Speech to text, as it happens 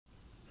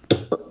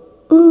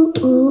Ooh,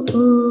 ooh,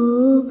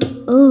 ooh,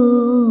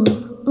 ooh,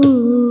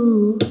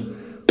 ooh.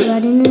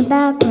 Right in the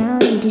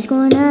background, you're just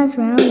going ask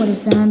around. What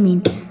does that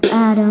mean?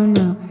 I don't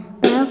know.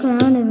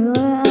 Background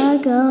everywhere I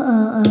go.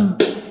 Oh, oh.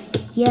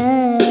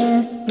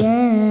 Yeah,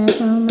 yeah.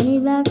 So many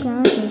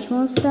backgrounds, just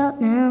won't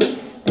stop now.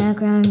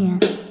 Background, yeah.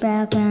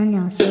 Background,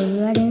 yeah. So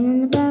right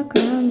in the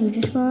background, you're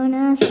just going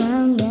ask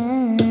around.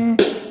 Yeah,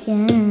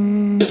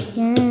 yeah,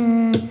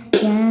 yeah,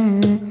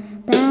 yeah.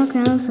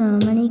 Background, so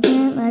many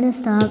can't let it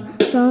stop.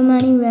 So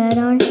many red,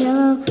 orange,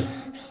 yellow.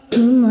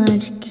 Too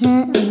much,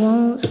 can't,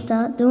 won't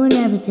stop doing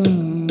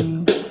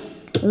everything.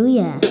 Ooh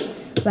yeah.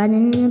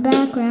 Riding in the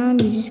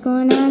background, you're just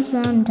going ask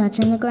around and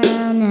touching the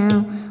ground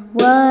now.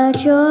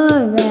 What's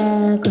your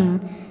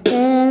background?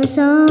 There's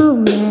so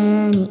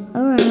many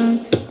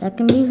around that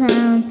can be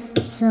found.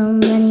 So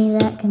many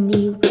that can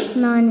be.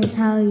 Mine is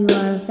how you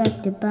are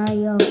affected by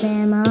your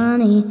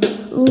family.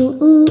 Ooh,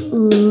 ooh,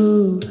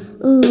 ooh,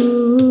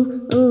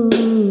 ooh,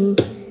 ooh.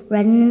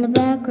 Riding in the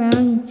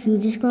background, you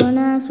just going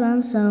ask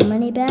around. So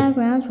many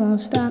backgrounds won't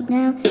stop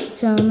now.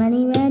 So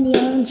many red,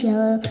 yellow,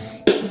 yellow.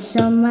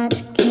 So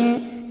much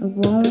can't,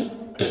 won't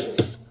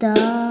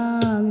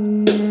stop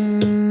now.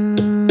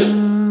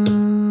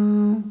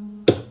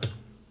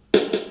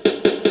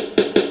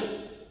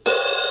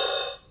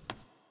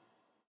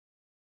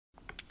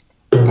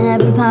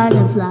 Every part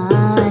of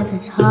life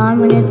is hard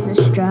when it's a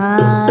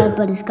stride,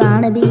 but it's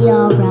gonna be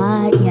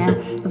alright, yeah.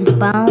 If it's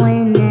bow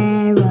and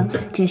arrow,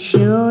 just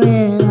shoot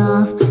it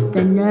off.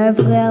 The nerve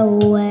will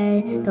go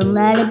away, don't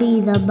let it be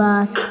the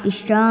boss. Be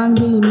strong,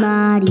 be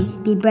mighty,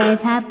 be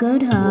brave, have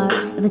good heart.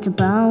 If it's a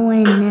bow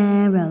and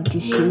arrow,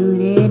 just shoot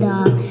it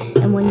off.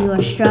 And when you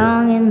are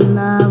strong and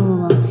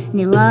lovable, and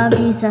you love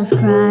Jesus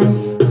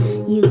Christ,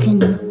 you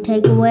can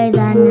take away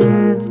that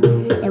nerve.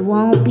 It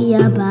won't be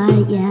a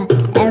bite, yeah.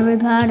 Every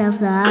part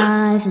of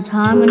life is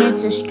hard when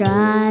it's a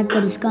stride,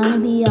 but it's gonna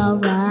be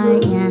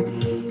alright, yeah.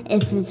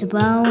 If it's a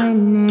bow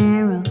and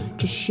arrow,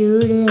 just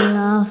shoot it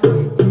off.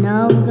 The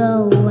no will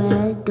go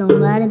away, don't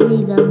let it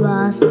be the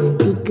boss.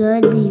 Be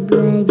good, be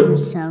brave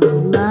yourself.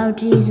 Love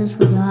Jesus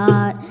with your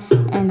heart,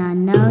 and I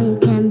know you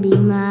can be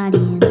mighty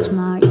and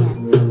smart, yeah.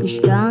 Be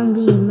strong,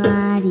 be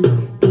mighty,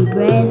 be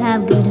brave,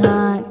 have good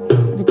heart.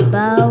 If it's a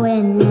bow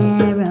and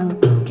arrow,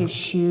 just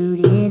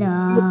shoot it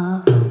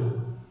off.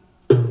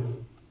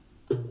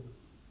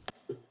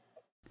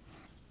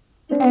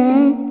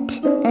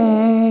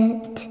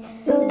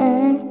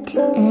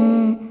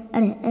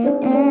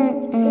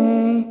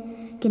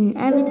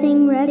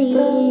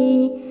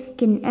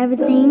 Getting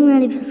everything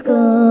ready for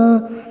school.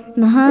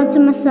 My heart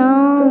and my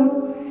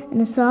soul,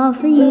 and it's all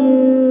for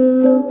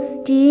you.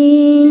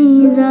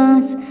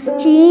 Jesus,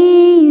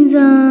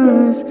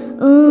 Jesus,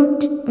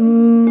 oot,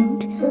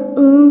 oot,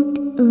 oot,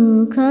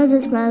 oot, 'cause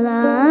it's my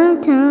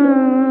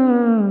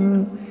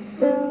lifetime.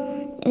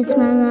 It's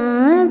my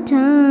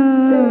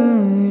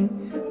lifetime.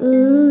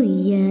 Ooh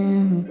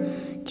yeah.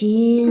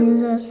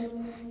 Jesus,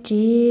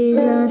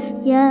 Jesus,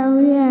 yeah, oh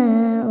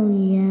yeah, oh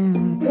yeah.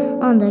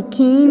 On the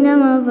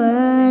kingdom of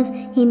earth,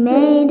 he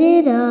made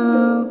it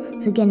all.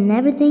 So getting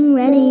everything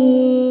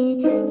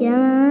ready,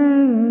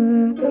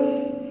 yeah.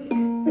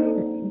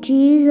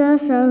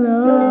 Jesus our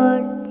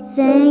Lord,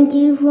 thank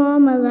you for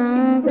my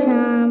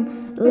lifetime.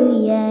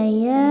 Ooh yeah,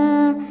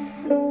 yeah.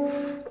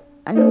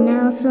 And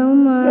now so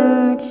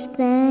much,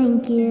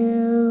 thank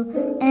you.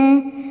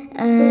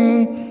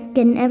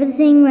 Getting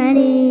everything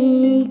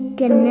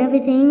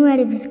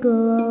ready for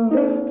school,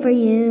 for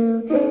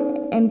you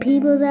and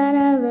people that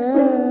I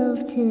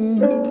love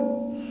too.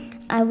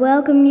 I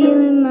welcome you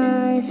in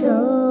my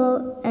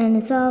soul, and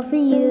it's all for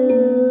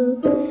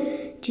you.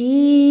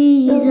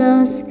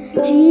 Jesus,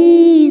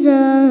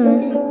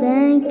 Jesus,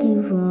 thank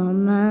you for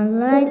my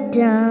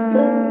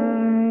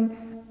lifetime.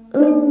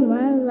 Ooh,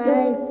 my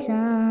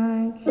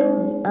lifetime.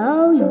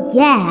 Oh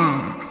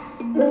yeah.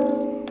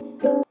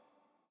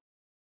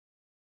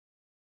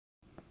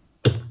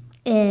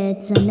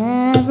 It's a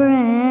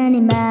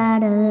never-ending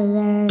battle.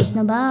 There's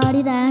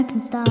nobody that can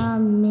stop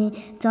me.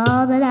 It's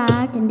all that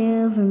I can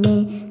do for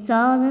me. It's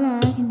all that I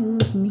can do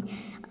for me.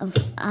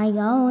 I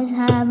always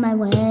have my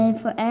way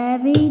for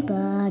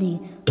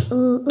everybody.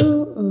 Ooh,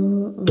 ooh,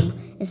 ooh, ooh.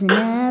 It's a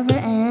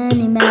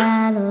never-ending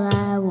battle.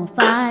 I will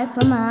fight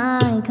for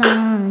my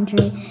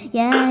country.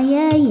 Yeah,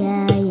 yeah,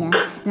 yeah, yeah.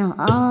 And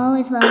I'll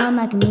always love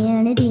my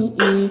community.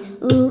 Ooh,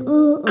 ooh,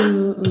 ooh,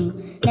 ooh.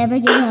 Never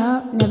give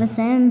up, never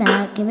stand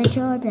back. Give it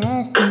your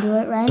best and do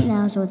it right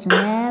now. So it's a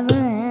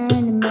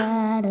never-ending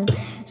battle.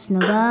 There's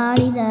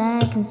nobody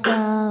that can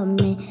stop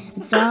me.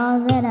 It's all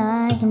that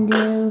I can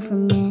do for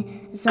me.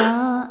 It's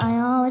all, I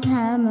always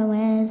have my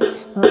ways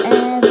for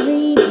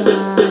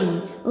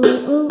everybody. Ooh,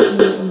 ooh, ooh,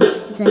 ooh.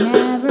 It's a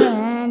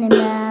never-ending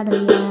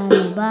battle, yeah.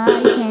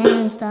 Nobody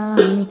can stop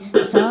me.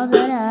 It's all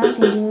that I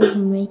can do for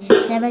me.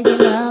 Never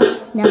give up,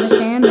 never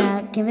stand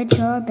back. Give it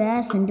your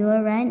best and do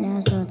it right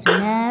now. So it's a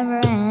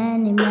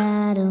never-ending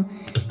battle.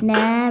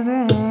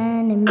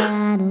 Never-ending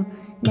battle.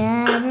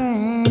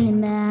 Never-ending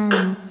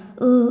battle.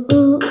 Ooh,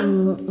 ooh,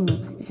 ooh, ooh.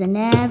 It's a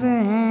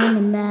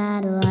never-ending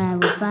battle. I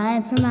will fight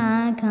fight for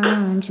my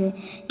country.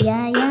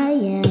 Yeah, yeah,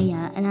 yeah,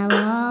 yeah. And I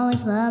will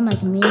always love my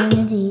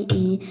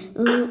community.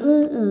 Ooh,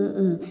 ooh, ooh,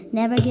 ooh.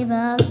 Never give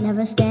up,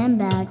 never stand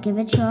back. Give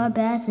it your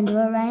best and do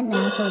it right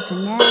now. So it's a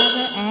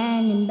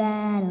never-ending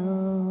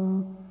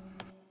battle.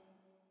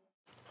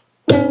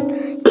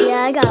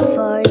 Yeah, I got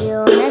for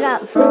you, and I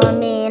got for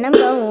me, and I'm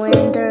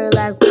going through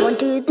like 1,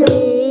 2,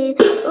 3.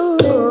 Ooh,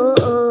 ooh,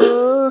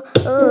 ooh,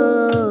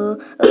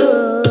 ooh,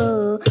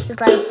 ooh. It's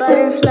like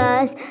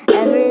butterflies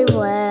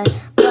everywhere,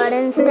 but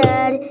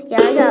instead,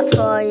 yeah, I got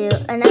for you,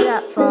 and I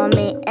got for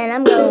me, and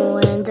I'm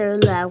going through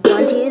like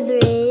 1, 2,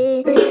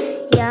 3.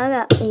 Yeah, I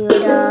got you a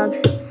dog,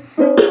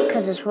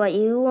 'cause it's what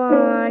you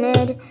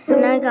wanted,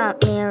 and I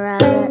got me a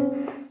rabbit,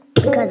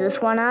 because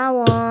it's what I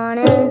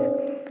wanted.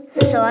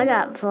 So I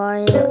got for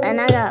you,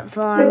 and I got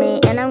for me,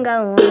 and I'm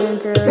going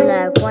through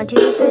like 1,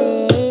 2,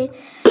 3.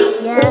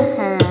 Yeah.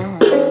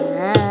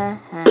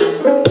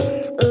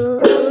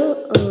 Ooh, ooh,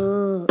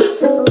 ooh,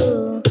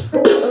 ooh,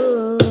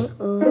 ooh,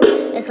 ooh.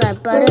 It's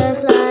like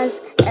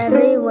butterflies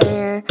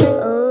everywhere.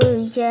 Oh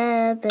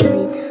yeah,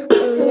 baby.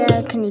 Oh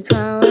yeah, can you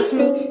come with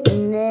me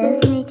and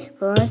lift me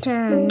for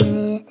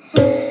eternity?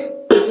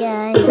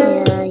 Yeah,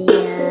 yeah,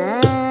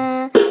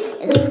 yeah.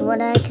 It's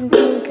what I can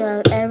think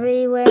of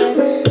everywhere,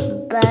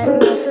 but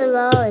most of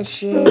all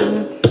it's you.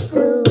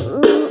 Ooh,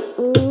 ooh,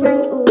 ooh,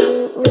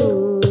 ooh,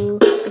 ooh.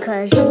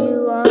 Because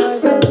you are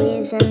the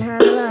reason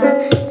I'm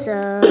alive.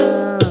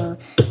 So,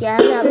 yeah,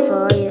 I got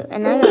for you,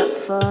 and I got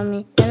for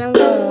me, and I'm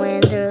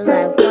going through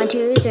like 1,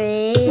 2,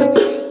 3.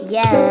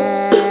 Yeah.